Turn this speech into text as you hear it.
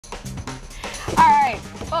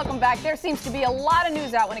right, welcome back. There seems to be a lot of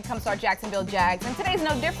news out when it comes to our Jacksonville Jags, and today's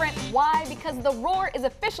no different. Why? Because the Roar is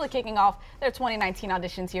officially kicking off their 2019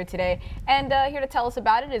 auditions here today, and here to tell us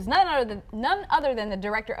about it is none other than the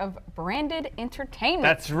director of Branded Entertainment.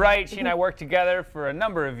 That's right. She and I worked together for a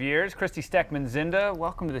number of years. Christy Steckman-Zinda,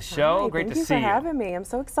 welcome to the show. Hi, Great to see you. Thank you for having me. I'm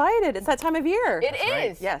so excited. It's that time of year. It is.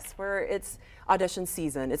 Right. Yes, it's audition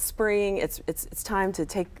season. It's spring. It's time to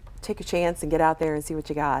take a chance and get out there and see what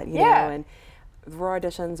you got. You know, and the Roar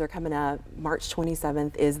auditions are coming up. March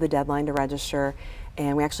 27th is the deadline to register,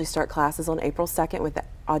 and we actually start classes on April 2nd with the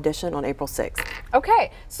audition on April 6th.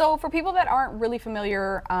 Okay, so for people that aren't really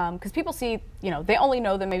familiar, because people see, you know, they only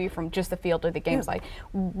know them maybe from just the field or the games, like,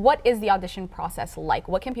 what is the audition process like?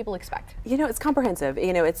 What can people expect? You know, it's comprehensive.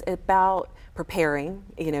 You know, it's about preparing,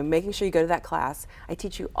 you know, making sure you go to that class. I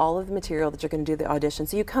teach you all of the material that you're going to do the audition,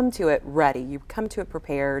 so you come to it ready, you come to it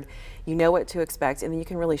prepared, you know what to expect, and then you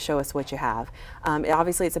can really show us what you have.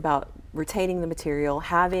 Obviously, it's about retaining the material,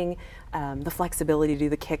 having the flexibility to do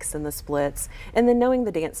the kicks and the splits, and then knowing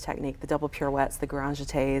the dance technique, the double pirouettes, the grand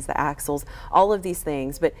jetés, the axles, all of these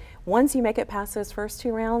things. But once you make it past those first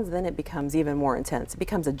 2 rounds, then it becomes even more intense. It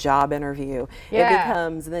becomes a job interview. It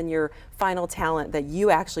becomes then your final talent that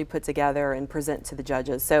you actually put together and present to the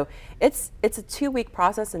judges. So it's a 2-week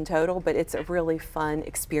process in total, but it's a really fun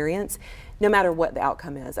experience, no matter what the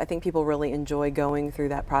outcome is. I think people really enjoy going through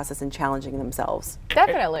that process and challenging themselves.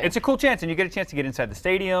 Definitely. It's a cool chance, and you get a chance to get inside the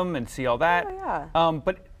stadium and see all that. Oh, yeah.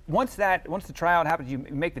 But once the tryout happens, you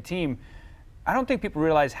make the team. I don't think people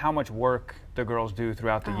realize how much work the girls do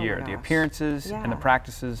throughout the year, the appearances and the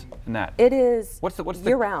practices and that. It is what's the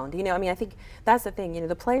year round. You know, I mean, I think that's the thing. You know,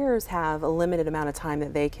 the players have a limited amount of time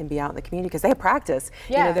that they can be out in the community because they have practice.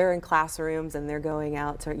 You know, they're in classrooms and they're going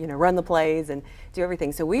out to, you know, run the plays and do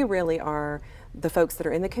everything. So we really are the folks that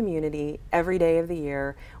are in the community every day of the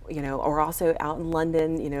year. You know, we're also out in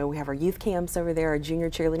London. You know, we have our youth camps over there. Our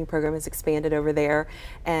junior cheerleading program has expanded over there,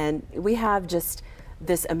 and we have just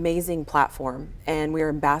this amazing platform, and we're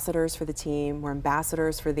ambassadors for the team, we're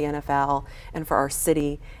ambassadors for the NFL and for our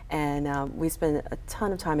city, and we spend a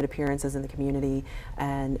ton of time at appearances in the community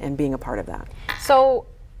and being a part of that. So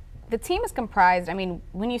the team is comprised, I mean,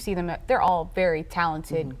 when you see them, they're all very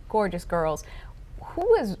talented, gorgeous girls.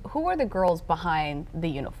 Who are the girls behind the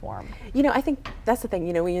uniform? You know, I think that's the thing.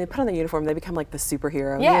 You know, when you put on the uniform, they become like the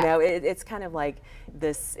superhero. You know, it's kind of like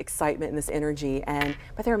this excitement and this energy.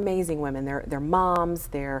 But they're amazing women. They're moms,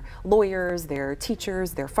 they're lawyers, they're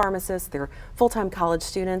teachers, they're pharmacists, they're full-time college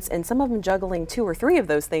students, and some of them juggling 2 or 3 of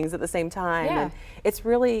those things at the same time. And it's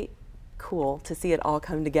really cool to see it all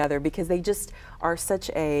come together because they just are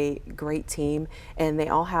such a great team, and they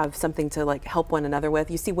all have something to like help one another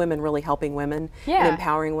with. You see women really helping women and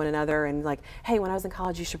empowering one another, and like, hey, when I was in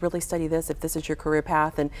college you should really study this if this is your career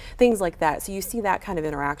path, and things like that. So you see that kind of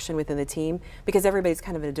interaction within the team because everybody's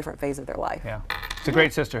kind of in a different phase of their life. Yeah, it's a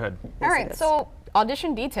great sisterhood. All right, so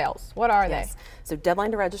audition details, what are they? So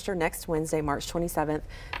deadline to register next Wednesday, March 27th,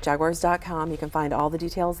 jaguars.com. You can find all the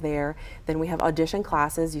details there. Then we have audition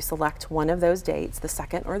classes. You select one of those dates, the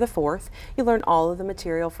 2nd or the 4th. You learn all of the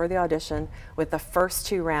material for the audition, with the first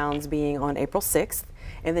 2 rounds being on April 6th.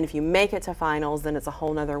 And then if you make it to finals, then it's a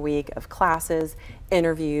whole nother week of classes,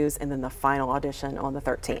 interviews, and then the final audition on the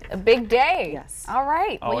 13th. A big day. Yes. All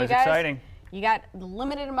right. Always well, you guys, exciting. You got a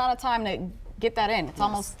limited amount of time to get that in. It's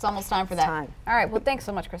almost time for that. All right. Well, thanks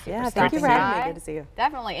so much, Christy. Yeah, thank you for having me. Good to see you.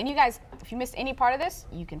 Definitely. And you guys, if you missed any part of this,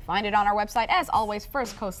 you can find it on our website, as always,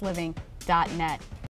 firstcoastliving.net.